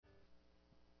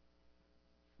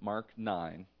Mark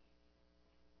 9,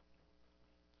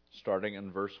 starting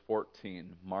in verse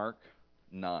 14. Mark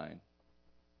 9.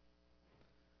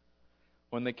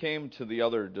 When they came to the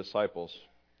other disciples,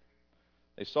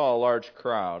 they saw a large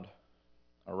crowd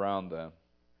around them,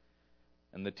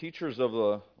 and the teachers of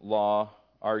the law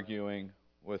arguing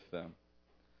with them.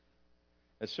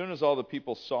 As soon as all the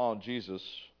people saw Jesus,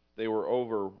 they were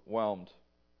overwhelmed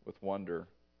with wonder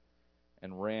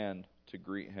and ran to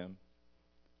greet him.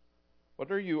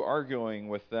 "What are you arguing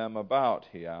with them about?"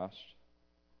 he asked.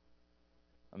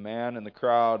 A man in the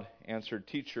crowd answered,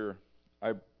 "Teacher,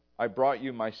 I brought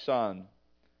you my son.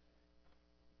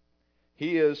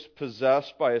 He is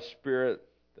possessed by a spirit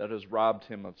that has robbed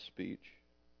him of speech.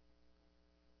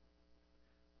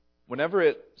 Whenever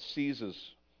it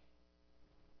seizes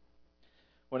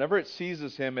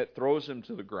him, it throws him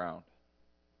to the ground.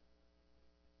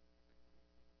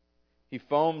 He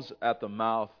foams at the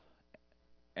mouth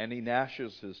and he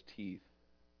gnashes his teeth.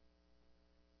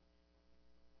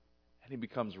 And he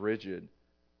becomes rigid.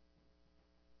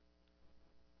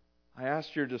 I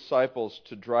asked your disciples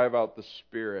to drive out the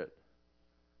spirit,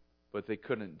 but they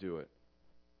couldn't do it."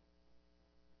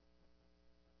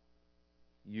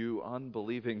 "You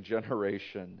unbelieving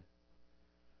generation,"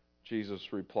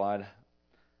 Jesus replied,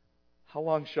 "how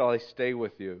long shall I stay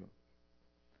with you?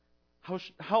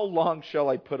 How long shall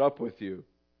I put up with you?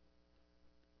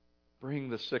 Bring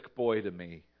the sick boy to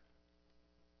me."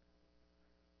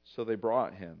 So they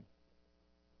brought him.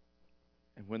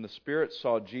 And when the spirit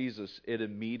saw Jesus, it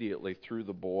immediately threw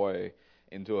the boy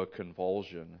into a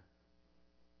convulsion.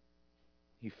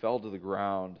 He fell to the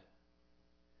ground,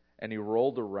 and he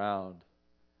rolled around,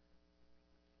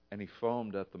 and he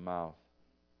foamed at the mouth.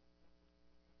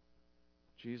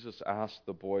 Jesus asked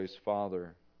the boy's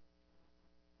father,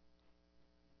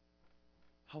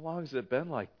 "How long has it been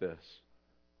like this?"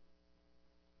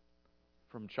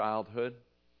 "From childhood.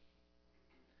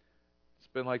 It's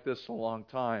been like this a long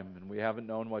time, and we haven't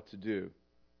known what to do.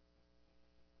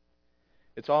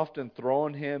 It's often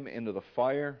thrown him into the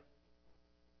fire,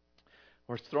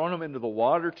 or it's thrown him into the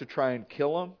water to try and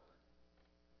kill him.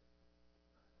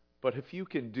 But if you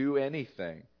can do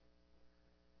anything,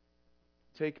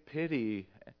 take pity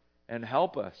and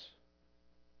help us."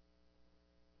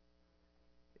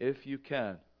 "If you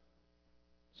can,"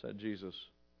 said Jesus.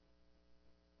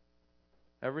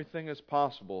 "Everything is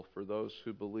possible for those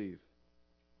who believe."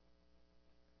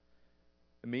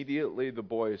 Immediately the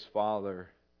boy's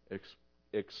father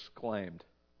exclaimed,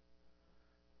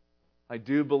 "I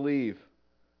do believe.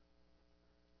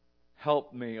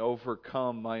 Help me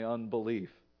overcome my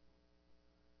unbelief."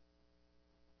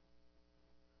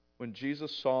 When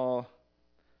Jesus saw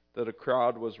that a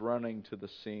crowd was running to the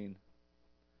scene,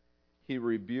 he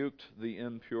rebuked the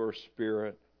impure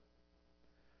spirit.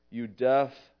 "You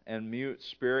deaf and mute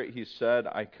spirit," he said,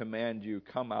 "I command you,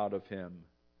 come out of him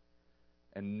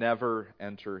and never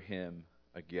enter him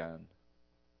again."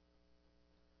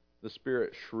 The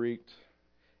spirit shrieked,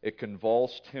 it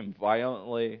convulsed him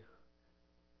violently,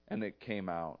 and it came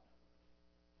out.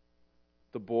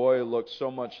 The boy looked so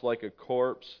much like a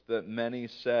corpse that many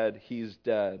said, "He's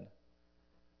dead."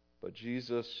 But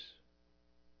Jesus,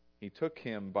 he took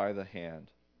him by the hand,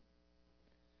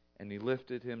 and he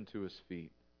lifted him to his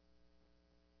feet,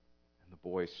 and the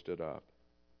boy stood up.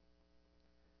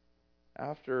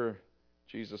 After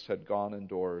Jesus had gone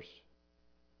indoors,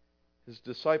 his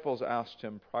disciples asked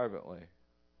him privately,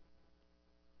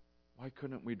 "Why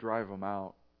couldn't we drive him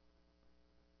out?"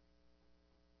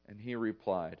 And he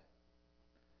replied,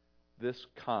 "This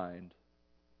kind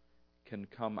can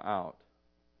come out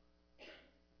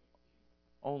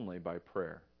only by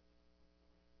prayer."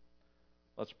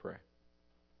 Let's pray.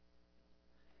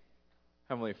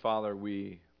 Heavenly Father,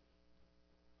 we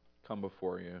come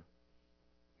before you.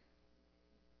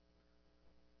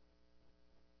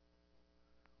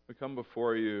 We come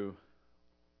before you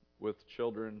with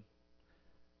children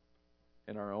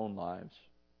in our own lives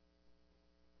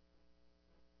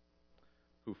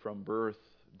who from birth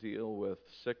deal with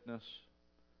sickness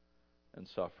and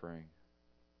suffering.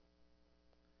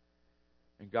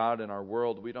 And God, in our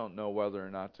world, we don't know whether or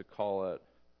not to call it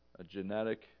a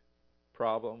genetic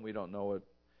problem. We don't know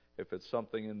if it's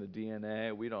something in the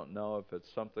DNA. We don't know if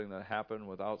it's something that happened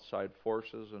with outside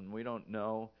forces. And we don't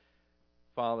know,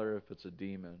 Father, if it's a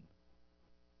demon.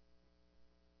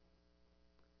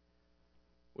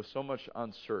 With so much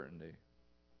uncertainty,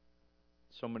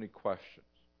 so many questions.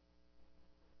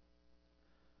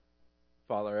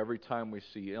 Father, every time we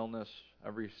see illness,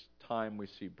 every time we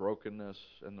see brokenness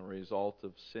and the result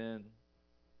of sin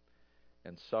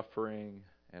and suffering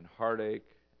and heartache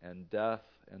and death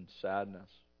and sadness,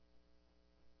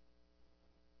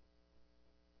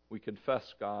 We confess,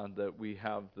 God, that we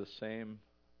have the same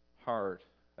heart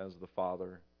as the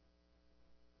Father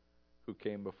who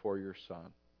came before your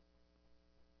Son.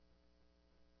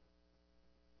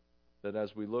 That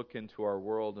as we look into our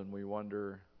world and we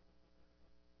wonder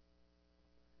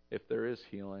if there is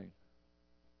healing,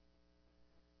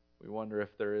 we wonder if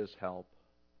there is help,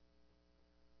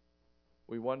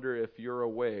 we wonder if you're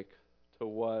awake to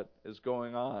what is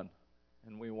going on,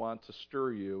 and we want to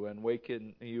stir you and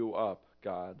waken you up,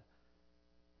 God,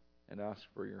 and ask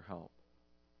for your help.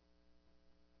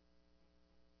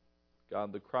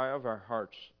 God, the cry of our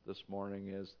hearts this morning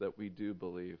is that we do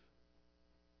believe.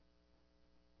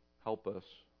 Help us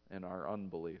in our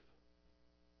unbelief.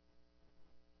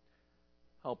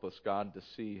 Help us, God, to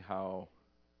see how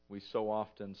we so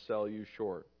often sell you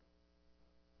short.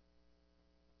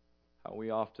 How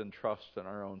we often trust in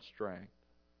our own strength.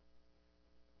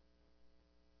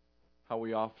 How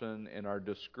we often, in our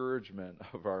discouragement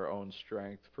of our own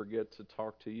strength, forget to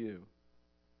talk to you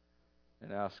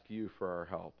and ask you for our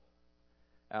help.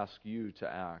 Ask you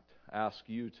to act. Ask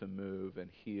you to move and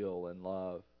heal and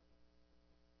love.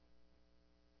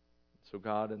 So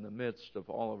God, in the midst of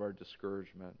all of our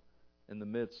discouragement, in the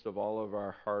midst of all of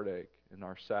our heartache and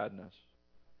our sadness,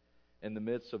 in the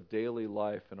midst of daily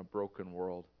life in a broken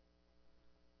world,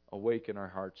 awaken our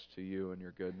hearts to you and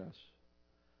your goodness.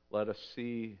 Let us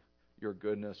see your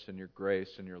goodness and your grace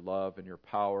and your love and your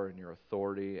power and your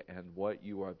authority and what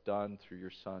you have done through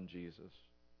your Son, Jesus.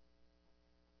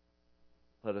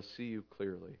 Let us see you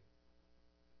clearly,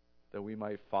 that we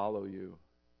might follow you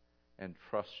and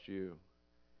trust you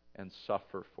and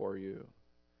suffer for you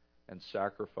and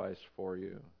sacrifice for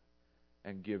you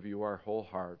and give you our whole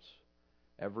hearts,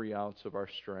 every ounce of our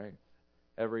strength,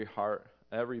 every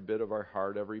bit of our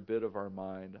heart, every bit of our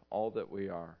mind, all that we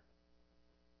are,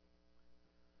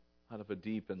 out of a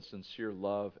deep and sincere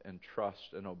love and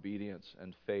trust and obedience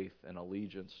and faith and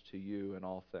allegiance to you in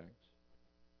all things.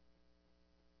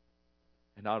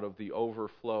 And out of the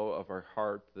overflow of our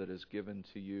heart that is given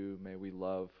to you, may we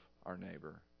love our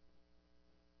neighbor.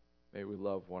 May we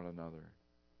love one another.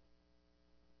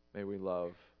 May we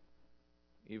love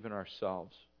even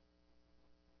ourselves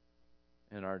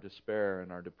in our despair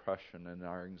and our depression and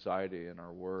our anxiety and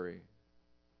our worry.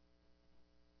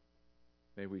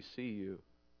 May we see you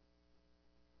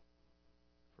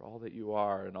for all that you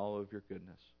are and all of your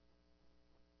goodness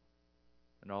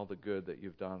and all the good that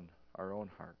you've done our own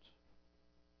hearts.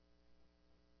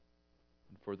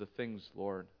 And for the things,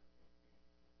 Lord,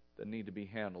 that need to be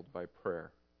handled by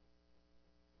prayer,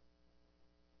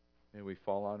 may we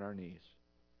fall on our knees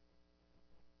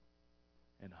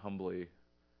and humbly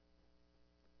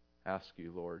ask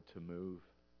you, Lord, to move,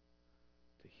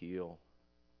 to heal,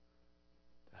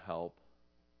 to help,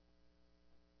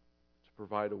 to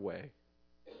provide a way.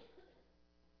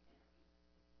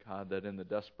 God, that in the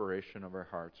desperation of our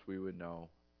hearts we would know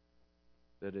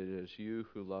that it is you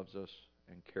who loves us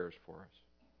and cares for us.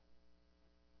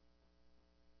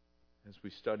 As we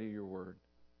study your word,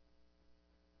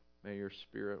 may your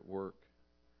Spirit work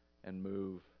and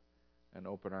move and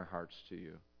open our hearts to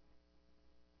you.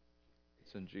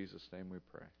 It's in Jesus' name we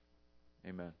pray.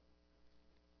 Amen.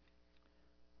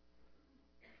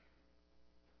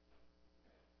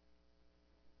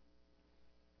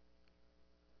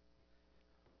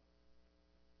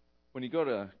 When you go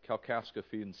to Kalkaska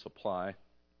Feed and Supply,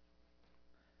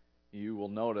 you will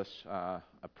notice a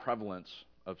prevalence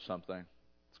of something.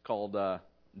 It's called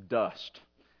dust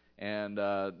and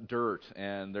dirt,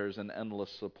 and there's an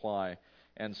endless supply.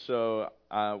 And so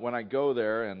when I go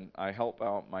there and I help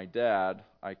out my dad,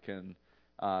 I can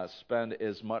spend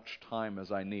as much time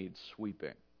as I need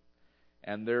sweeping.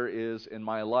 And there is in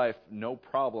my life no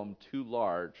problem too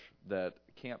large that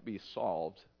can't be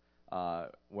solved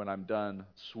when I'm done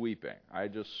sweeping. I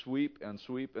just sweep and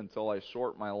sweep until I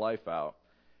sort my life out.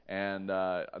 And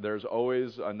there's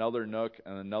always another nook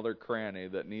and another cranny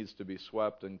that needs to be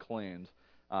swept and cleaned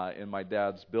in my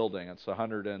dad's building. It's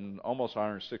almost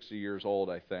 160 years old,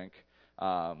 I think.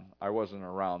 I wasn't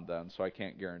around then, so I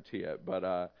can't guarantee it. But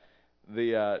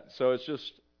so it's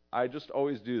just I just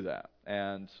always do that.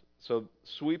 And so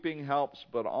sweeping helps,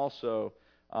 but also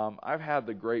I've had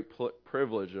the great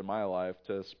privilege in my life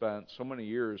to spend so many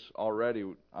years already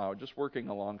just working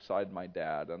alongside my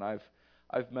dad, and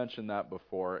I've mentioned that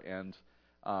before, and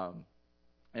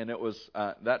it was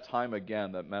that time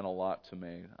again that meant a lot to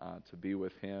me to be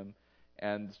with him.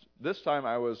 And this time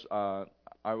I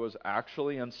was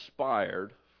actually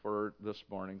inspired for this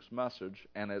morning's message,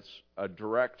 and it's a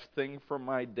direct thing from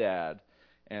my dad.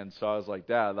 And so I was like,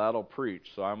 Dad, that'll preach,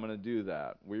 so I'm going to do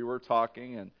that. We were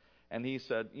talking, And he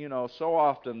said, so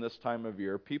often this time of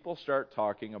year, people start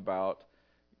talking about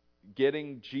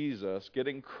getting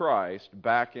Christ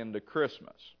back into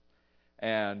Christmas.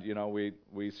 And,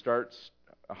 we start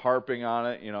harping on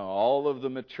it, all of the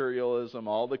materialism,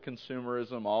 all the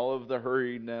consumerism, all of the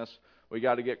hurriedness. We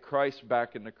got to get Christ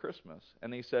back into Christmas.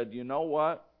 And he said, you know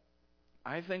what?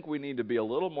 I think we need to be a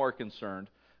little more concerned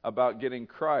about getting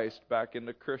Christ back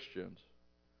into Christians.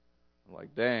 I'm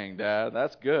like, dang, Dad,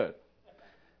 that's good.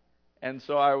 And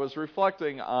so I was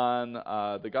reflecting on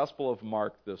the Gospel of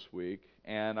Mark this week,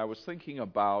 and I was thinking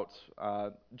about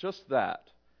just that,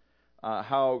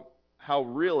 how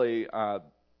really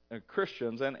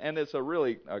Christians, and it's a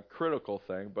really critical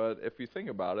thing, but if you think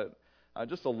about it,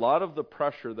 just a lot of the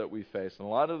pressure that we face and a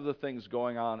lot of the things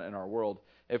going on in our world,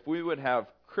 if we would have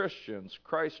Christians,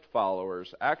 Christ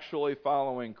followers, actually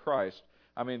following Christ,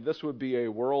 this would be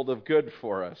a world of good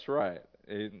for us, right?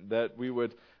 That we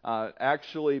would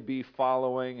actually be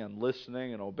following and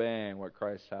listening and obeying what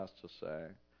Christ has to say.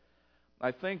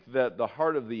 I think that the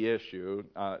heart of the issue,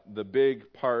 the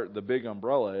big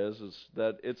umbrella is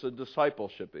that it's a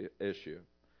discipleship issue.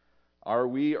 Are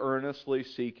we earnestly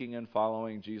seeking and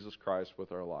following Jesus Christ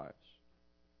with our lives?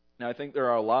 Now, I think there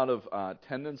are a lot of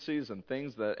tendencies and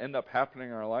things that end up happening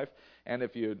in our life, and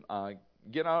if you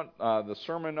get out the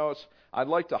sermon notes, I'd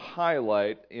like to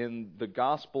highlight in the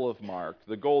Gospel of Mark,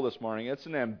 the goal this morning. It's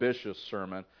an ambitious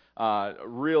sermon.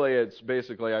 Really, it's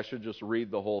basically, I should just read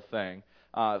the whole thing.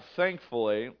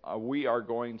 Thankfully, we are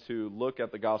going to look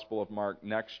at the Gospel of Mark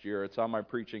next year. It's on my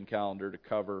preaching calendar to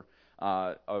cover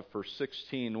for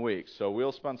 16 weeks. So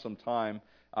we'll spend some time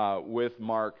with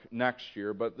Mark next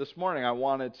year. But this morning, I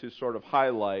wanted to sort of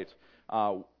highlight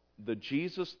the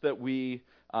Jesus that we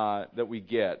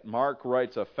get. Mark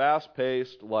writes a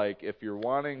fast-paced, if you're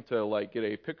wanting to get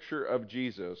a picture of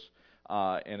Jesus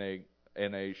in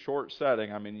a short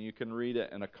setting, you can read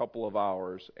it in a couple of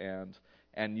hours,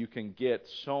 and you can get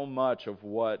so much of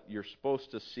what you're supposed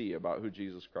to see about who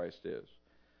Jesus Christ is.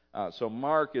 So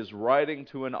Mark is writing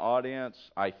to an audience,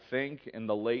 I think, in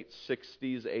the late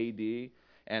 60s A.D.,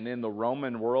 and in the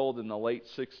Roman world in the late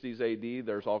 60s A.D.,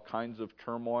 there's all kinds of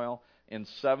turmoil. In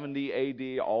 70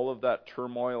 A.D., all of that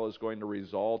turmoil is going to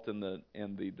result in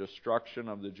the destruction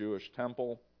of the Jewish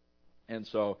temple. And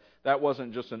so that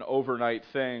wasn't just an overnight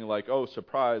thing,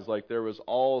 surprise, there was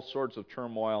all sorts of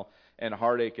turmoil and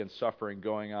heartache and suffering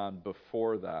going on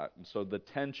before that. And so the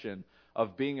tension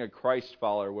of being a Christ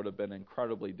follower would have been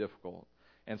incredibly difficult.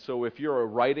 And so if you're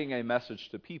writing a message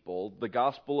to people, the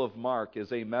Gospel of Mark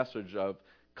is a message of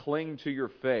cling to your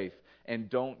faith and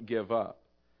don't give up.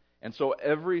 And so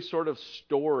every sort of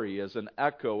story is an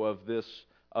echo of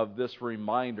this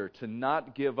reminder to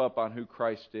not give up on who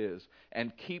Christ is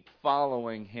and keep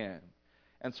following Him.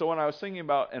 And so when I was thinking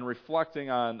about and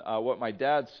reflecting on what my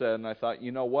dad said, and I thought,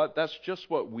 you know what, that's just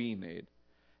what we need.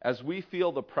 As we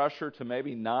feel the pressure to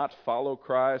maybe not follow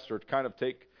Christ or to kind of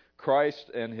take Christ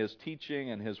and His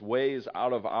teaching and His ways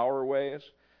out of our ways,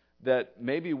 that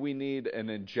maybe we need an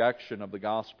injection of the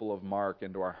Gospel of Mark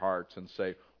into our hearts and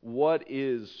say, what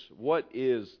is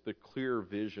the clear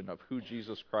vision of who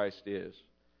Jesus Christ is?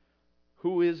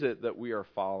 Who is it that we are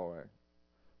following?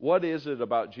 What is it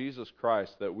about Jesus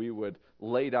Christ that we would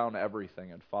lay down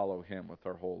everything and follow Him with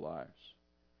our whole lives?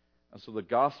 And so the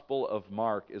Gospel of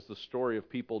Mark is the story of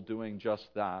people doing just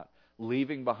that,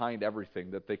 leaving behind everything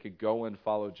that they could go and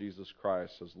follow Jesus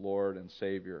Christ as Lord and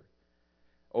Savior.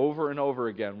 Over and over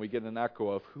again, we get an echo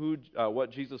of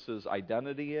what Jesus'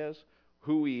 identity is,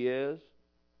 who He is.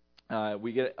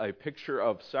 We get a picture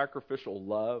of sacrificial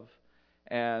love.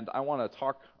 And I want to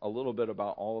talk a little bit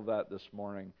about all of that this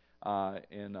morning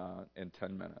in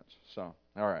 10 minutes. So,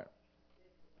 all right.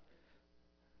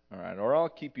 Or I'll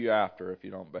keep you after if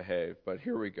you don't behave. But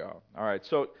here we go. All right.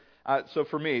 So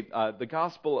for me, the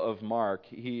Gospel of Mark,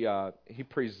 he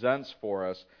presents for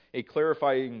us a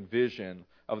clarifying vision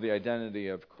of the identity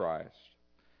of Christ.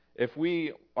 If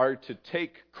we are to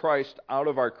take Christ out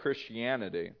of our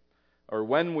Christianity, or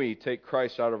when we take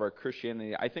Christ out of our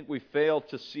Christianity, I think we fail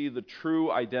to see the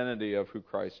true identity of who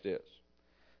Christ is.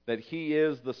 That He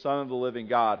is the Son of the living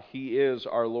God. He is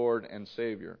our Lord and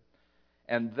Savior.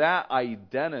 And that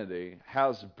identity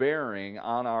has bearing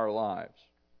on our lives.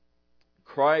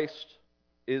 Christ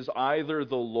is either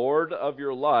the Lord of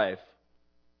your life,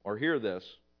 or hear this,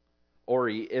 or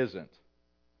He isn't.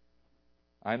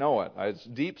 I know it. It's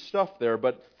deep stuff there,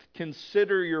 but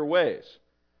consider your ways.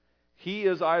 He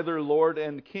is either Lord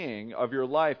and King of your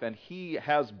life, and He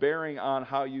has bearing on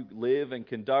how you live and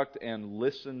conduct and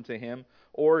listen to Him,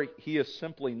 or He is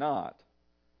simply not.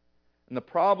 And the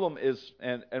problem is,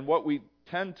 and what we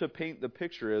tend to paint the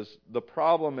picture is, the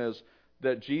problem is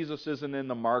that Jesus isn't in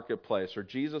the marketplace, or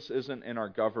Jesus isn't in our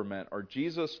government, or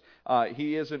Jesus,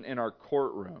 He isn't in our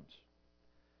courtrooms.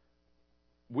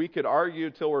 We could argue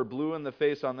till we're blue in the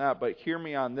face on that, but hear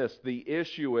me on this. The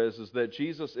issue is that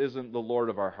Jesus isn't the Lord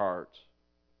of our hearts.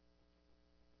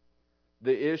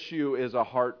 The issue is a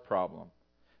heart problem.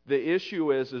 The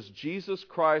issue is Jesus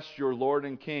Christ your Lord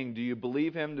and King? Do you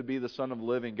believe Him to be the Son of the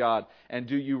living God? And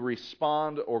do you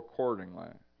respond accordingly?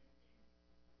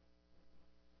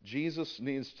 Jesus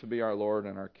needs to be our Lord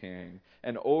and our King.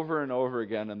 And over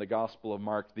again in the Gospel of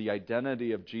Mark, the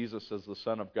identity of Jesus as the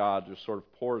Son of God just sort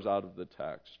of pours out of the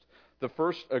text. The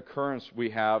first occurrence we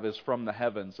have is from the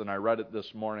heavens, and I read it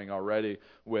this morning already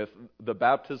with the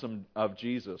baptism of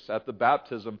Jesus. At the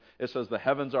baptism, it says the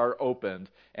heavens are opened,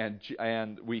 and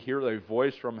we hear a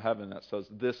voice from heaven that says,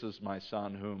 "This is my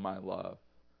Son whom I love.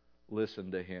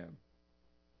 Listen to Him."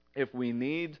 If we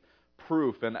need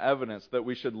proof and evidence that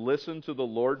we should listen to the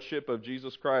lordship of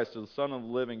Jesus Christ as the Son of the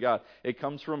living God, it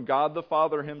comes from God the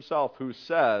Father Himself, who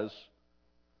says,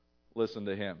 listen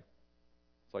to Him.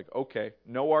 It's like, okay,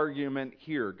 no argument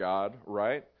here, God,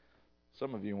 right?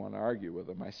 Some of you want to argue with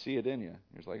Him. I see it in you.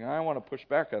 You're like, I want to push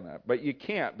back on that. But you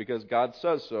can't, because God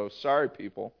says so. Sorry,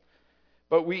 people.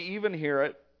 But we even hear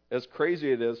it, as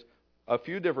crazy it is, a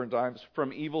few different times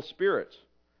from evil spirits.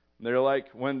 They're like,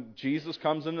 when Jesus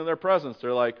comes into their presence,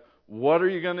 they're like, what are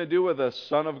you going to do with us,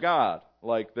 Son of God?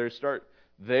 Like,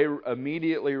 they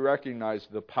immediately recognize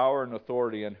the power and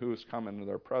authority and who's come into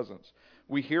their presence.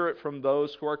 We hear it from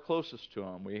those who are closest to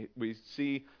Him. We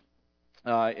see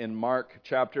in Mark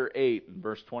chapter 8,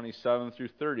 verse 27 through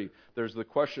 30, there's the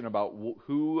question about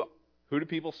who do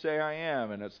people say I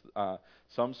am? And it's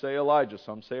some say Elijah,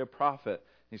 some say a prophet.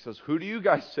 He says, who do you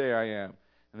guys say I am?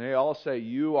 And they all say,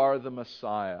 you are the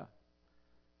Messiah.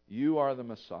 You are the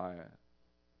Messiah.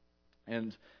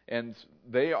 And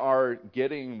we're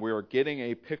getting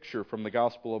a picture from the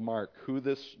Gospel of Mark who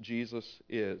this Jesus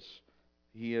is.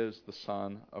 He is the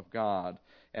Son of God.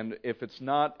 And if it's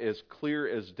not as clear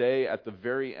as day at the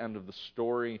very end of the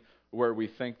story, where we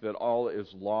think that all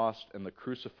is lost and the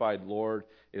crucified Lord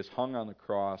is hung on the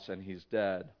cross and He's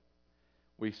dead,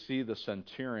 we see the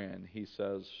centurion. He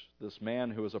says, this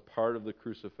man who was a part of the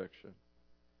crucifixion,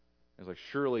 is like,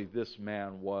 surely this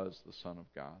man was the Son of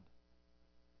God.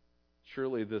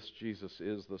 Surely this Jesus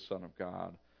is the Son of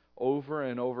God. Over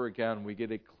and over again, we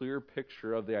get a clear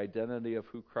picture of the identity of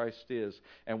who Christ is.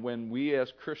 And when we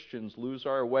as Christians lose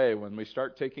our way, when we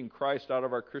start taking Christ out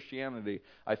of our Christianity,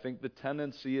 I think the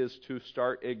tendency is to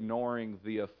start ignoring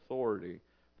the authority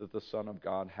that the Son of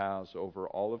God has over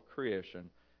all of creation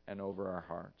and over our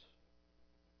hearts.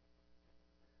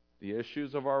 The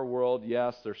issues of our world,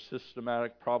 yes, they're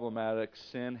systematic, problematic.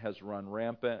 Sin has run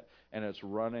rampant, and it's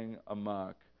running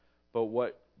amok. But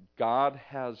what God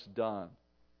has done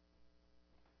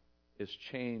is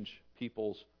change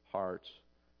people's hearts,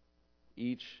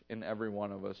 each and every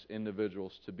one of us,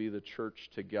 individuals, to be the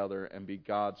church together and be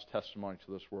God's testimony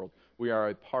to this world. We are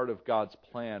a part of God's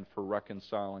plan for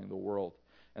reconciling the world.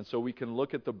 And so we can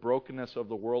look at the brokenness of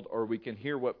the world, or we can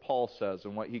hear what Paul says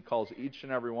and what he calls each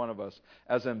and every one of us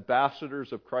as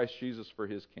ambassadors of Christ Jesus for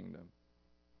His kingdom.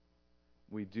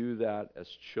 We do that as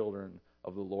children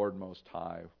of the Lord Most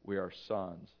High. We are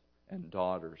sons and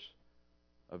daughters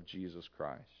of Jesus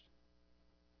Christ.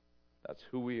 That's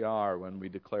who we are when we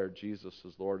declare Jesus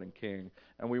as Lord and King.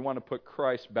 And we want to put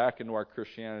Christ back into our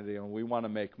Christianity, and we want to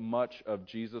make much of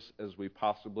Jesus as we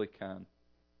possibly can.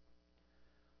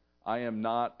 I am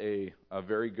not a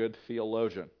very good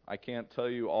theologian. I can't tell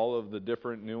you all of the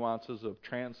different nuances of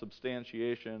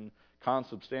transubstantiation,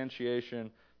 consubstantiation,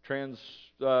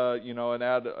 and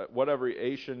add whatever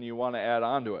Asian you want to add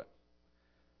onto it.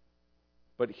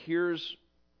 But here's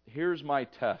my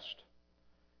test.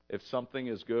 If something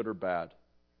is good or bad,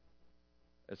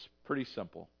 it's pretty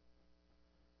simple.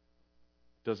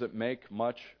 Does it make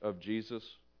much of Jesus,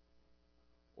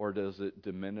 or does it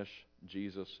diminish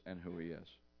Jesus and who He is?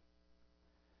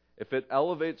 If it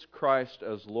elevates Christ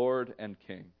as Lord and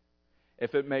King,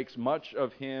 if it makes much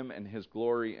of Him and His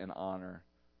glory and honor,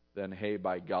 then hey,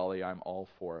 by golly, I'm all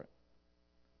for it.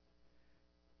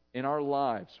 In our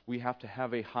lives, we have to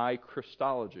have a high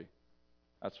Christology.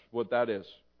 That's what that is,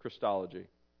 Christology.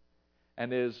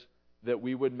 And is that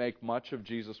we would make much of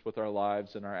Jesus with our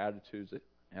lives and our attitudes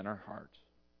and our hearts.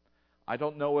 I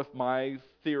don't know if my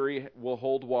theory will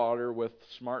hold water with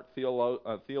smart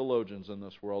theologians in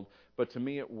this world, but to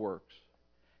me it works.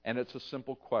 And it's a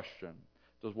simple question.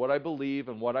 Does what I believe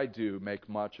and what I do make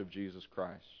much of Jesus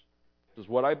Christ? Does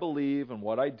what I believe and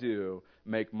what I do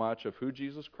make much of who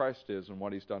Jesus Christ is and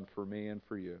what He's done for me and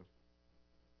for you?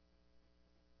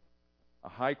 A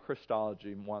high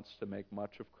Christology wants to make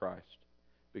much of Christ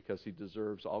because he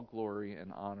deserves all glory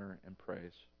and honor and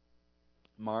praise.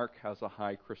 Mark has a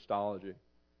high Christology.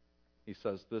 He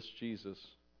says this Jesus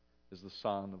is the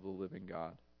Son of the living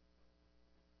God.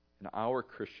 And our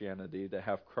Christianity, to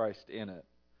have Christ in it,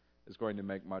 is going to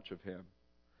make much of him.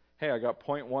 Hey, I got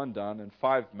point 1 done in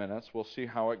 5 minutes. We'll see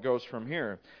how it goes from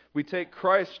here. We take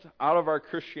Christ out of our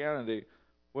Christianity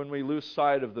when we lose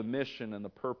sight of the mission and the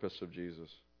purpose of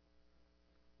Jesus.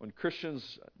 When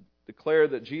Christians declare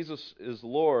that Jesus is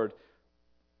Lord,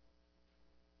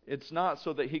 it's not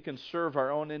so that he can serve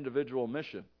our own individual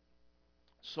mission.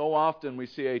 So often we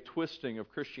see a twisting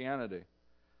of Christianity,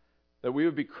 that we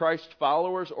would be Christ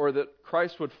followers or that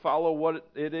Christ would follow what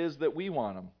it is that we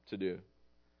want him to do.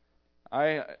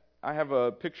 I have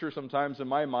a picture sometimes in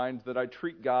my mind that I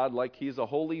treat God like he's a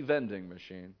holy vending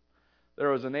machine. There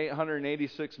was an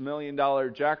 $886 million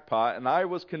jackpot, and I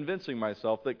was convincing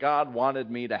myself that God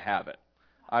wanted me to have it.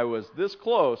 I was this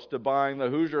close to buying the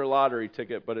Hoosier lottery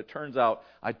ticket, but it turns out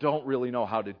I don't really know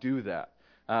how to do that.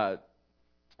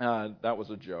 That was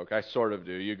a joke. I sort of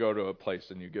do. You go to a place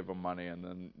and you give them money, and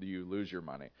then you lose your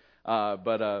money.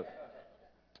 But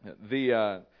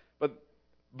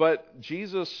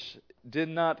Jesus did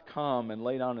not come and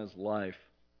lay down his life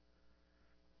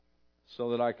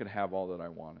so that I could have all that I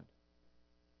wanted.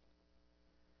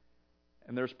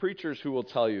 And there's preachers who will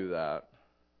tell you that.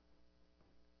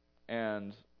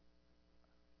 And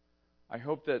I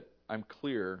hope that I'm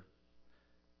clear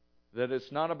that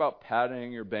it's not about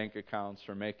padding your bank accounts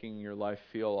or making your life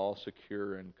feel all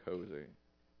secure and cozy.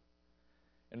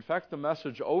 In fact, the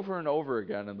message over and over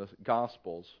again in the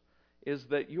Gospels is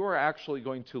that you are actually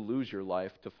going to lose your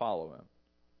life to follow him.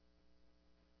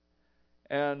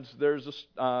 And there's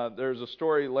a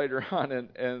story later on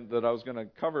and that I was going to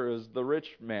cover is the rich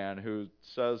man who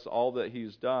says all that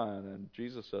he's done. And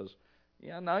Jesus says,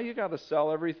 yeah, now you got to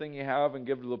sell everything you have and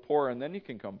give to the poor, and then you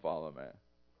can come follow me.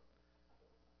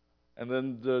 And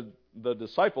then the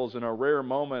disciples, in a rare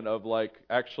moment of like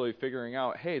actually figuring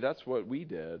out, hey, that's what we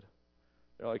did.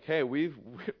 They're like, hey, we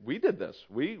did this.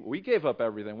 We gave up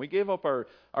everything. We gave up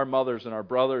our mothers and our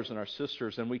brothers and our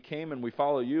sisters, and we came and we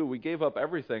follow you. We gave up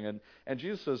everything. And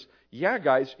Jesus says, yeah,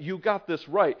 guys, you got this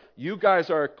right. You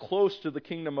guys are close to the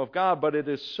kingdom of God, but it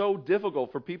is so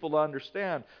difficult for people to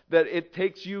understand that it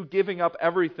takes you giving up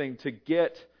everything to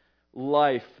get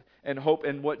life and hope.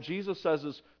 And what Jesus says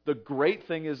is, the great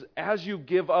thing is, as you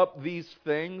give up these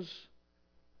things,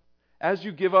 as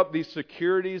you give up these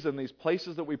securities and these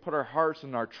places that we put our hearts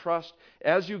and our trust,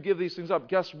 as you give these things up,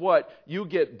 guess what? You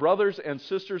get brothers and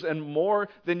sisters and more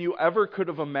than you ever could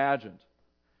have imagined.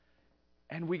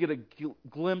 And we get a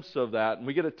glimpse of that, and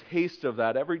we get a taste of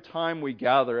that every time we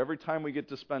gather, every time we get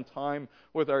to spend time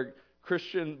with our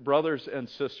Christian brothers and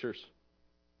sisters.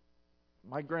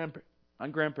 My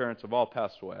grandparents have all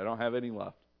passed away. I don't have any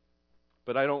left.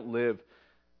 But I don't live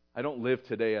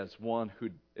today as one who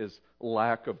is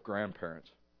lack of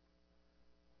grandparents.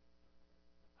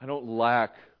 I don't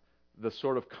lack the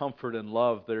sort of comfort and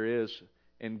love there is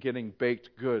in getting baked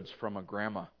goods from a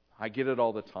grandma. I get it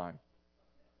all the time.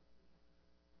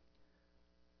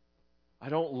 I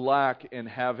don't lack in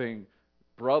having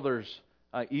brothers,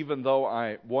 even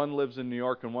though one lives in New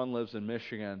York and one lives in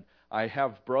Michigan. I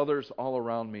have brothers all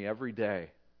around me every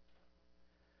day.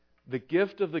 The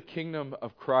gift of the kingdom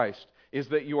of Christ is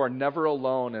that you are never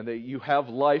alone and that you have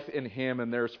life in him,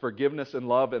 and there's forgiveness and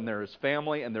love, and there is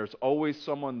family, and there's always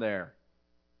someone there.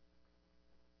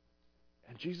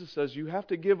 And Jesus says you have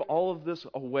to give all of this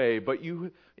away, but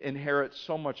you inherit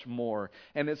so much more.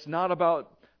 And it's not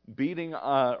about beating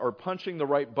or punching the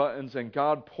right buttons and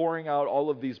God pouring out all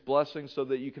of these blessings so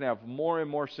that you can have more and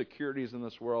more securities in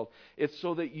this world. It's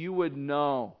so that you would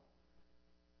know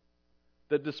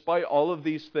that despite all of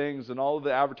these things and all of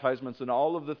the advertisements and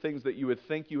all of the things that you would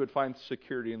think you would find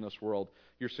security in this world,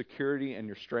 your security and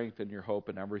your strength and your hope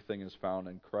and everything is found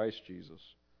in Christ Jesus,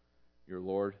 your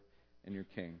Lord and your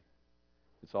King.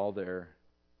 It's all there,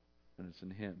 and it's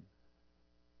in him.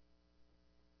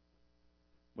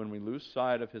 When we lose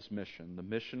sight of his mission, the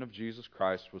mission of Jesus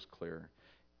Christ was clear.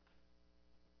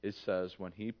 It says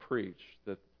when he preached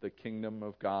that the kingdom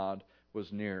of God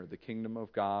was near, the kingdom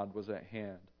of God was at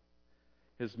hand.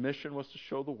 His mission was to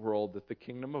show the world that the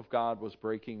kingdom of God was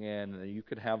breaking in and that you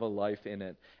could have a life in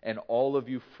it. And all of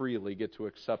you freely get to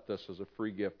accept this as a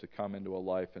free gift to come into a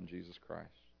life in Jesus Christ.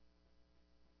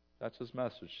 That's his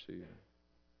message to you.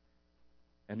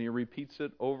 And he repeats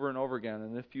it over and over again.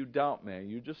 And if you doubt me,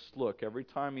 you just look. Every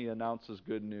time he announces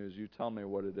good news, you tell me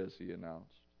what it is he announced.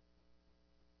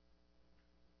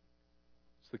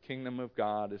 It's the kingdom of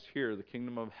God is here. The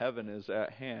kingdom of heaven is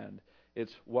at hand.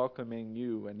 It's welcoming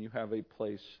you, and you have a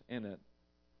place in it.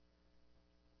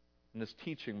 And his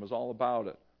teaching was all about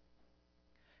it.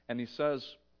 And he says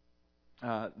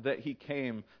that he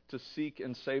came to seek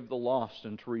and save the lost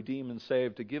and to redeem and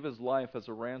save, to give his life as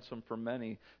a ransom for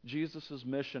many. Jesus'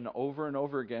 mission over and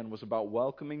over again was about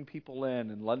welcoming people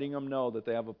in and letting them know that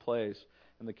they have a place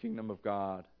in the kingdom of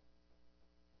God.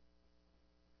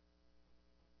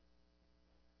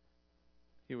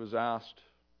 He was asked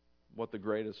what the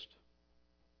greatest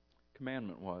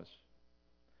commandment was.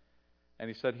 And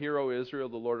he said, "Hear, O Israel,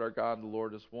 the Lord our God, the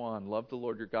Lord is one. Love the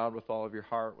Lord your God with all of your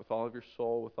heart, with all of your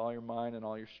soul, with all your mind, and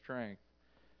all your strength."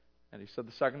 And he said,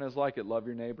 the second is like it, love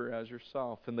your neighbor as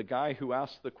yourself. And the guy who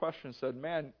asked the question said,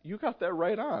 "Man, you got that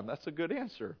right on. That's a good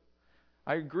answer.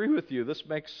 I agree with you. This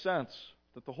makes sense,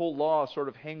 that the whole law sort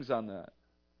of hangs on that."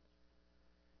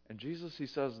 And Jesus, he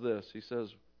says this. He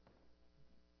says,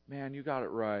 "Man, you got it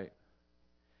right.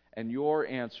 And your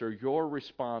answer, your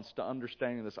response to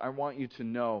understanding this, I want you to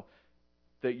know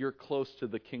that you're close to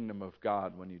the kingdom of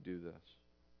God when you do this."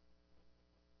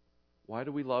 Why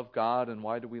do we love God and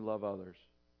why do we love others?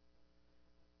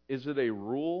 Is it a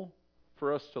rule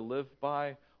for us to live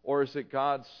by? Or is it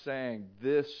God saying,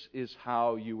 this is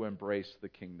how you embrace the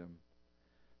kingdom?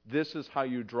 This is how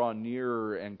you draw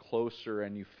nearer and closer,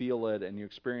 and you feel it and you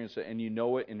experience it and you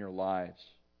know it in your lives?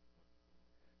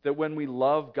 That when we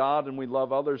love God and we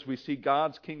love others, we see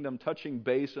God's kingdom touching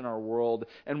base in our world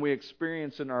and we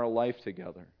experience in our life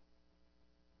together.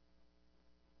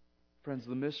 Friends,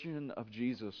 the mission of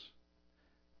Jesus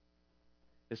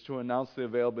is to announce the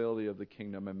availability of the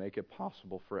kingdom and make it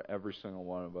possible for every single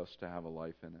one of us to have a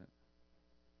life in it.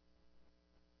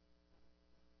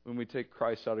 When we take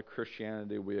Christ out of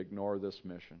Christianity, we ignore this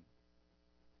mission.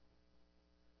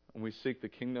 And we seek the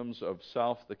kingdoms of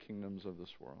self, the kingdoms of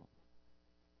this world.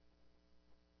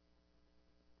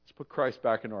 Let's put Christ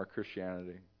back into our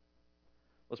Christianity.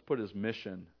 Let's put his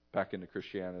mission back into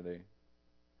Christianity.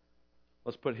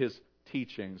 Let's put his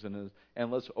teachings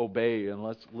and let's obey and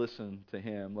let's listen to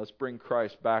him. Let's bring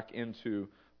Christ back into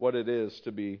what it is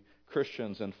to be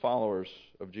Christians and followers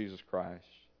of Jesus Christ.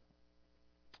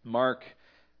 Mark,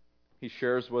 he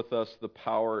shares with us the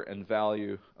power and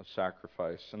value of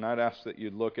sacrifice. And I'd ask that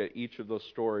you'd look at each of those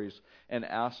stories and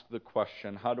ask the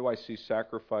question, how do I see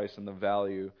sacrifice and the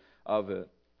value of it?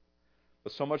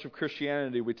 But so much of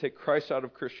Christianity, we take Christ out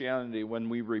of Christianity when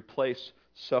we replace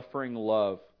suffering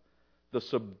love, the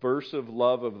subversive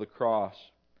love of the cross,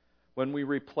 when we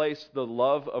replace the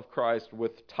love of Christ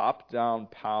with top-down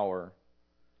power.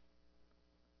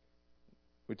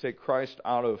 We take Christ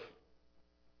out of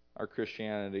our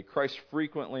Christianity. Christ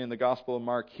frequently in the Gospel of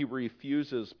Mark, he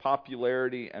refuses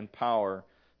popularity and power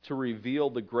to reveal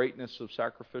the greatness of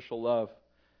sacrificial love.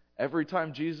 Every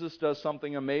time Jesus does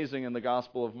something amazing in the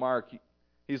Gospel of Mark,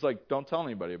 he's like, don't tell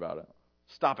anybody about it.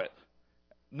 Stop it.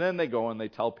 And then they go and they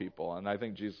tell people. And I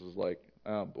think Jesus is like,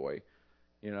 oh boy.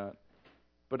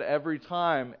 But every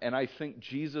time, and I think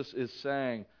Jesus is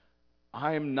saying,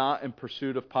 I am not in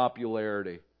pursuit of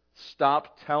popularity.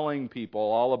 Stop telling people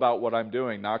all about what I'm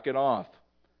doing. Knock it off.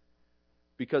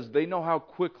 Because they know how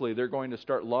quickly they're going to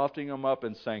start lofting him up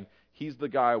and saying, he's the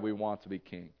guy we want to be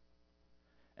king.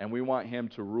 And we want him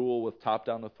to rule with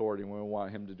top-down authority, and we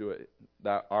want him to do it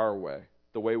that our way,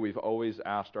 the way we've always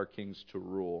asked our kings to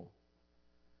rule.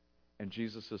 And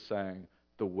Jesus is saying,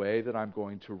 the way that I'm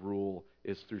going to rule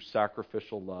is through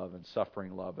sacrificial love and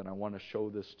suffering love, and I want to show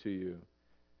this to you.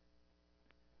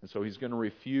 And so he's going to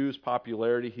refuse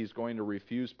popularity, he's going to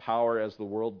refuse power as the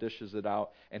world dishes it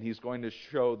out, and he's going to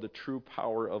show the true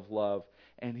power of love.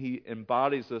 And he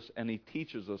embodies this and he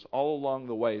teaches us all along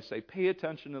the way. Say, pay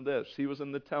attention to this. He was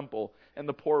in the temple, and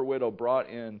the poor widow brought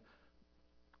in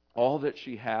all that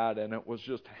she had, and it was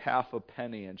just half a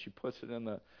penny, and she puts it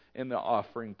in the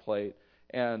offering plate.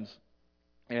 And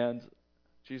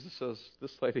Jesus says,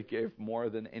 this lady gave more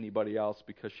than anybody else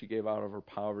because she gave out of her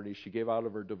poverty. She gave out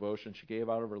of her devotion. She gave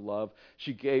out of her love.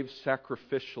 She gave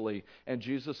sacrificially. And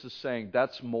Jesus is saying,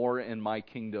 that's more in my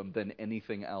kingdom than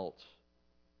anything else.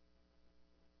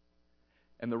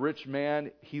 And the rich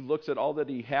man, he looks at all that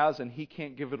he has and he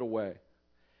can't give it away.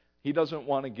 He doesn't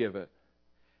want to give it.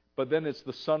 But then it's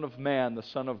the Son of Man, the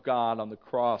Son of God on the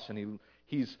cross, and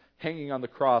he's hanging on the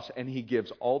cross, and he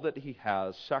gives all that he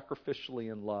has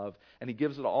sacrificially in love, and he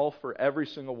gives it all for every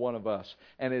single one of us.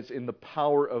 And it's in the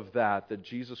power of that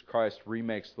Jesus Christ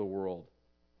remakes the world.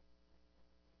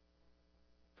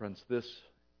 Friends, this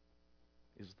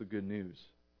is the good news.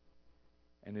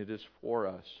 And it is for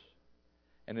us.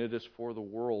 And it is for the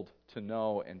world to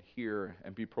know and hear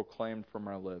and be proclaimed from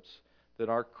our lips, that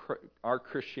our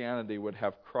Christianity would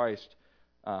have Christ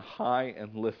high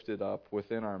and lifted up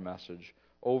within our message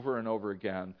over and over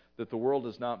again, that the world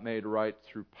is not made right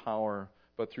through power,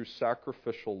 but through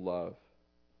sacrificial love,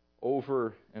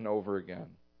 over and over again.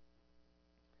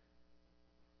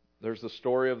 There's the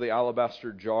story of the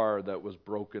alabaster jar that was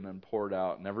broken and poured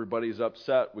out, and everybody's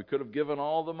upset. We could have given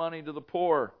all the money to the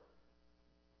poor.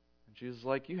 And Jesus is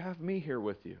like, you have me here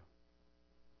with you.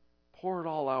 Pour it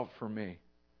all out for me.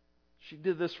 She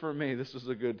did this for me. This is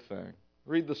a good thing.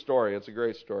 Read the story. It's a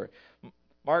great story.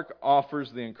 Mark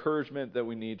offers the encouragement that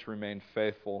we need to remain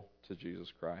faithful to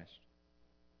Jesus Christ.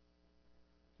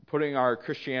 Putting our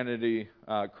Christianity,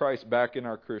 Christ back in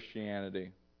our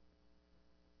Christianity.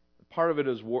 Part of it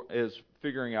is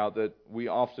figuring out that we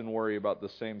often worry about the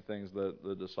same things that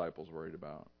the disciples worried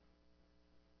about.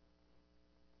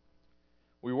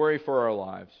 We worry for our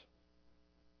lives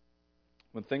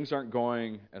when things aren't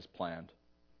going as planned.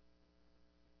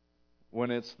 When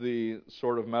it's the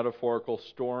sort of metaphorical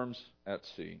storms at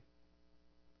sea.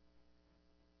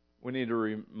 We need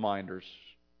reminders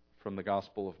from the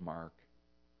Gospel of Mark.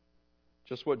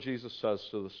 Just what Jesus says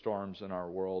to the storms in our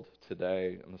world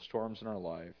today and the storms in our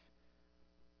life.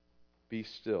 Be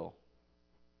still.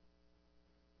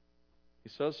 He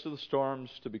says to the storms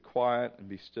to be quiet and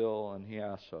be still, and he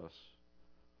asks us,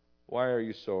 why are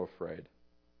you so afraid?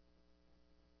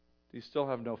 Do you still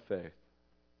have no faith?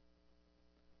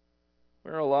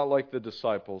 We're a lot like the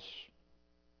disciples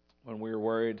when we are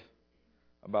worried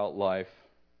about life.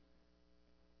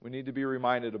 We need to be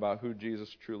reminded about who Jesus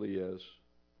truly is.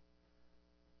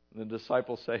 And the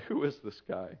disciples say, who is this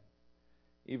guy?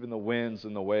 Even the winds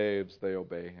and the waves, they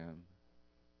obey him.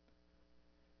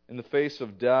 In the face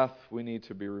of death, we need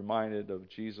to be reminded of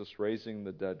Jesus raising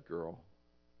the dead girl.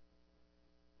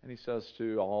 And he says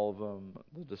to all of them,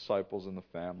 the disciples and the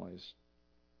families,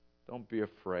 don't be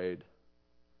afraid.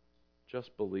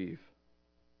 Just believe.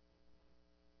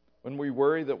 When we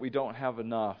worry that we don't have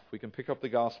enough, we can pick up the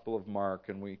Gospel of Mark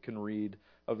and we can read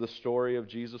of the story of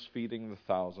Jesus feeding the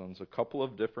thousands a couple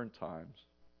of different times.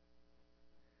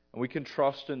 And we can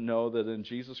trust and know that in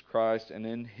Jesus Christ and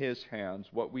in his hands,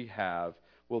 what we have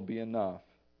will be enough.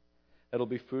 It'll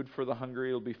be food for the hungry.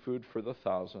 It'll be food for the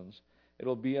thousands.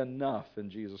 It'll be enough in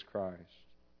Jesus Christ.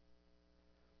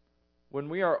 When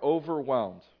we are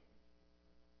overwhelmed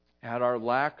at our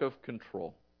lack of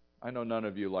control, I know none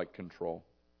of you like control,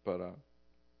 but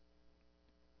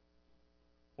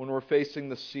when we're facing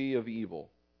the sea of evil,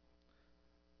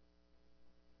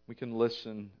 we can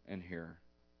listen and hear.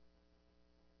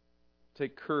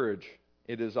 Take courage.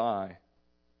 It is I.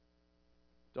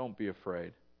 Don't be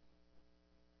afraid.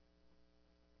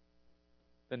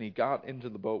 Then he got into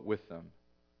the boat with them,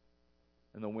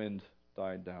 and the wind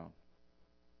died down.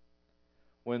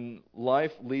 When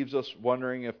life leaves us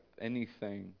wondering if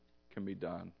anything can be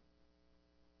done,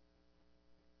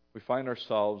 we find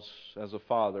ourselves as a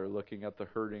father looking at the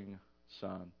hurting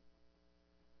son.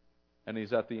 And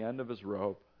he's at the end of his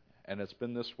rope, and it's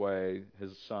been this way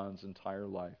his son's entire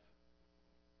life.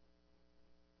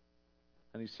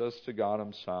 And he says to God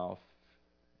himself,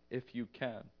 if you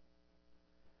can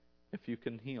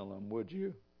heal him, would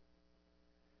you?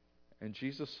 And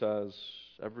Jesus says,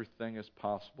 everything is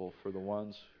possible for the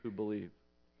ones who believe.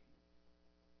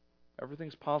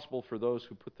 Everything's possible for those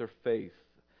who put their faith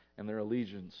and their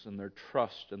allegiance and their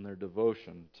trust and their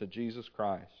devotion to Jesus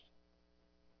Christ.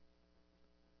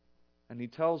 And he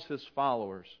tells his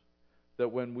followers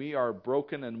that when we are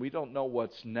broken and we don't know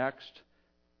what's next,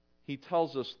 he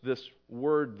tells us this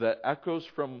word that echoes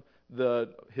from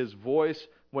his voice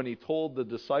when he told the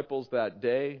disciples that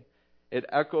day. It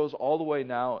echoes all the way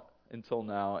now until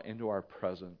now into our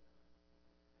present.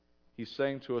 He's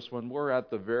saying to us when we're at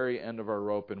the very end of our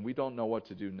rope and we don't know what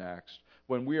to do next,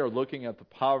 when we are looking at the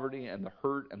poverty and the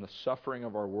hurt and the suffering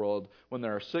of our world, when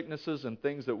there are sicknesses and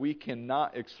things that we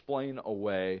cannot explain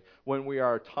away, when we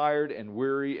are tired and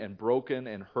weary and broken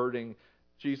and hurting,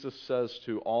 Jesus says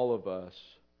to all of us,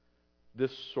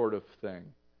 this sort of thing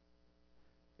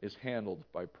is handled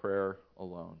by prayer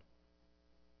alone.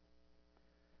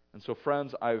 And so,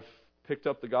 friends, I've picked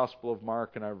up the Gospel of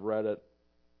Mark and I've read it.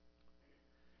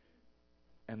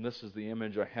 And this is the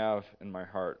image I have in my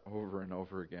heart over and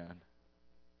over again.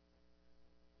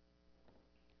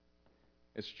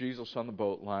 It's Jesus on the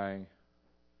boat lying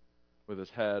with his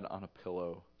head on a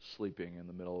pillow, sleeping in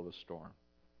the middle of a storm.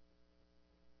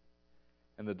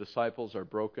 And the disciples are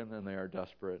broken and they are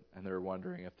desperate and they're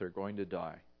wondering if they're going to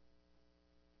die.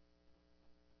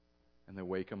 And they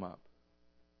wake him up.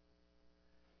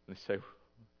 And they say,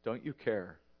 don't you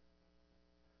care?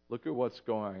 Look at what's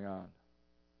going on.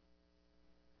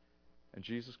 And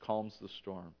Jesus calms the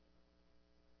storm.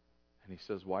 And he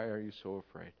says, why are you so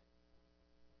afraid?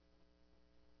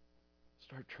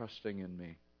 Start trusting in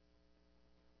me.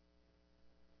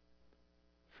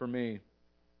 For me,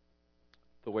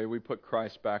 the way we put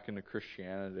Christ back into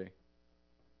Christianity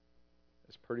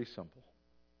is pretty simple.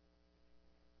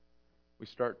 We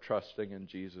start trusting in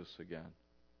Jesus again.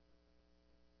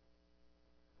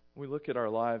 We look at our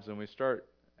lives and we start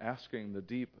asking the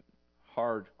deep,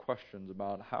 hard questions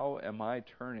about how am I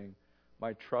turning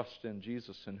my trust in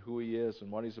Jesus and who He is and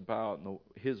what He's about and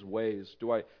His ways.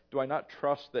 Do I not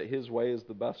trust that His way is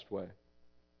the best way?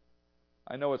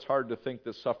 I know it's hard to think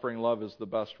that suffering love is the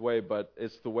best way, but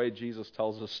it's the way Jesus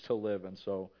tells us to live, and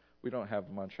so we don't have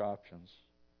much options.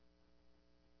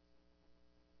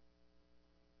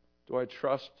 Do I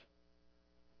trust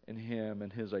in Him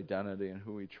and His identity and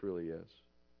who He truly is?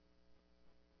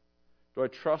 Do I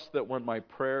trust that when my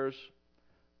prayers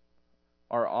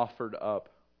are offered up,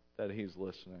 that He's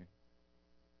listening?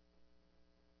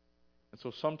 And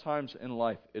so sometimes in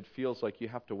life, it feels like you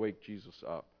have to wake Jesus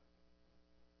up.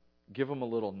 Give Him a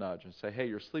little nudge and say, hey,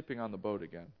 you're sleeping on the boat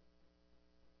again.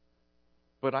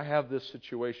 But I have this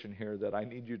situation here that I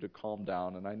need you to calm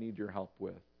down and I need your help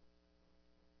with.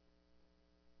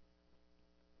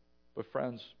 But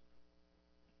friends,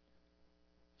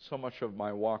 so much of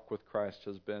my walk with Christ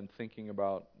has been thinking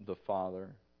about the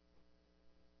Father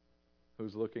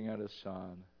who's looking at His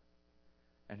Son.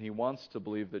 And He wants to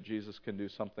believe that Jesus can do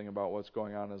something about what's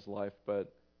going on in His life,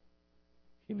 but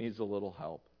He needs a little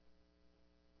help.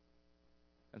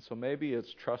 And so maybe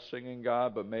it's trusting in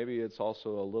God, but maybe it's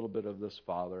also a little bit of this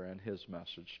Father and His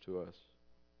message to us.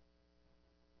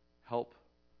 Help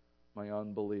my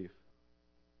unbelief.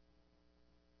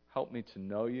 Help me to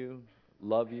know You,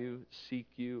 love You, seek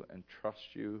You, and trust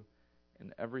You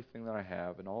in everything that I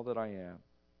have and all that I am.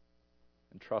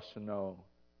 And trust and know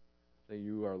that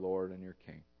You are Lord and You're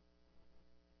King.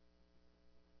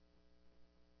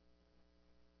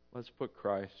 Let's put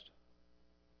Christ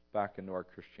back into our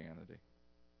Christianity.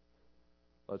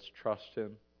 Let's trust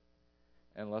Him,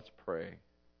 and let's pray,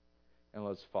 and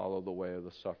let's follow the way of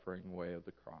the suffering, way of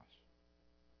the cross.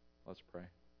 Let's pray.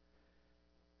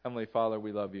 Heavenly Father,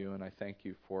 we love You, and I thank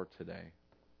You for today.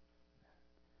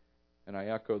 And I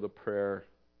echo the prayer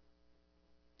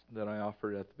that I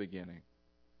offered at the beginning.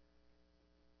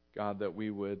 God, that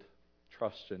we would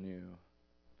trust in You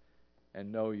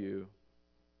and know You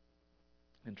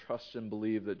and trust and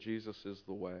believe that Jesus is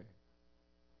the way.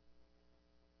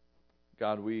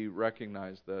 God, we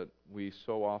recognize that we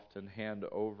so often hand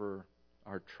over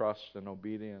our trust and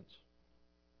obedience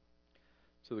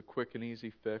to the quick and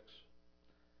easy fix,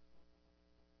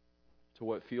 to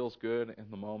what feels good in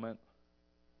the moment.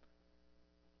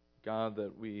 God,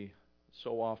 that we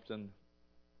so often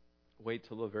wait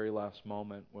till the very last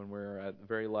moment when we're at the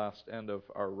very last end of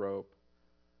our rope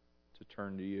to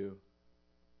turn to You.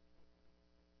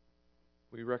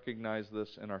 We recognize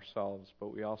this in ourselves,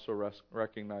 but we also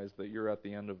recognize that You're at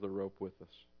the end of the rope with us.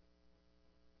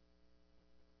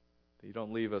 That You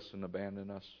don't leave us and abandon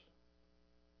us.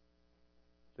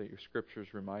 That Your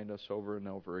scriptures remind us over and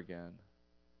over again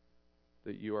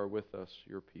that You are with us,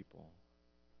 Your people.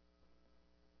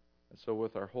 And so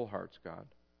with our whole hearts, God,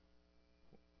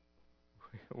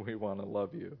 we want to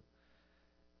love You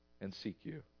and seek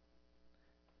You.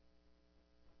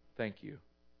 Thank You.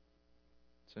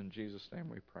 It's in Jesus' name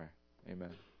we pray.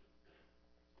 Amen.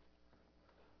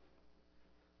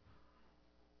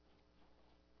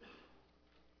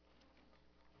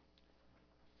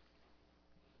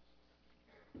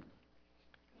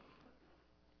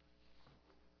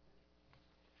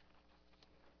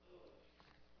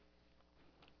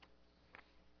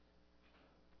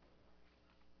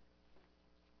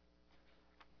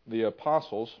 The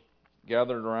apostles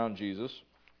gathered around Jesus.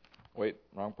 Wait,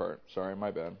 wrong part. Sorry,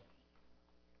 my bad.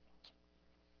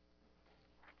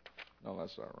 No,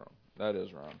 that's not wrong. That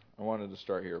is wrong. I wanted to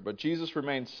start here. But Jesus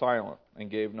remained silent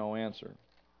and gave no answer.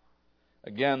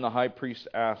 Again, the high priest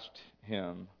asked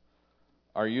Him,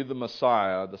 "Are you the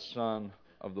Messiah, the Son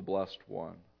of the Blessed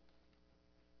One?"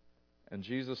 And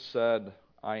Jesus said,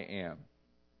 "I am.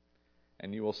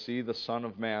 And you will see the Son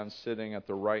of Man sitting at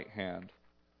the right hand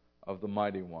of the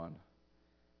Mighty One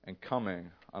and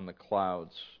coming on the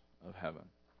clouds of heaven."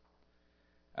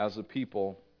 As a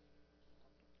people,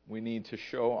 we need to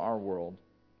show our world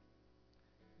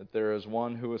that there is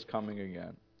one who is coming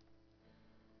again.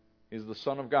 He's the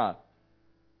Son of God.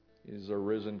 He's a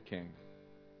risen King.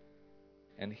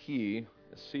 And He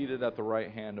is seated at the right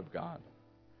hand of God,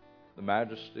 the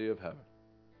majesty of heaven.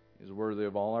 He's worthy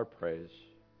of all our praise.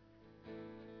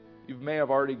 You may have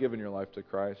already given your life to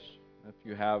Christ. If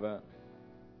you haven't,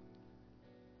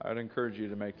 I would encourage you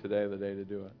to make today the day to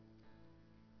do it.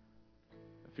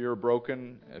 If you're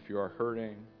broken, if you are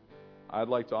hurting, I'd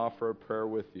like to offer a prayer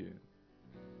with you.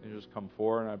 You just come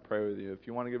forward and I pray with you. If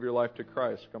you want to give your life to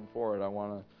Christ, come forward. I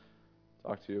want to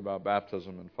talk to you about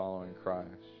baptism and following Christ.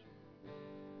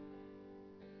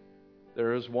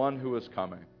 There is one who is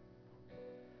coming.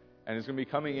 And he's going to be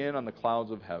coming in on the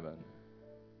clouds of heaven.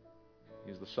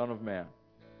 He's the Son of Man,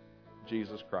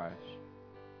 Jesus Christ.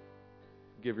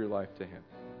 Give your life to Him.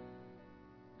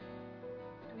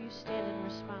 Will you stand in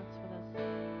response for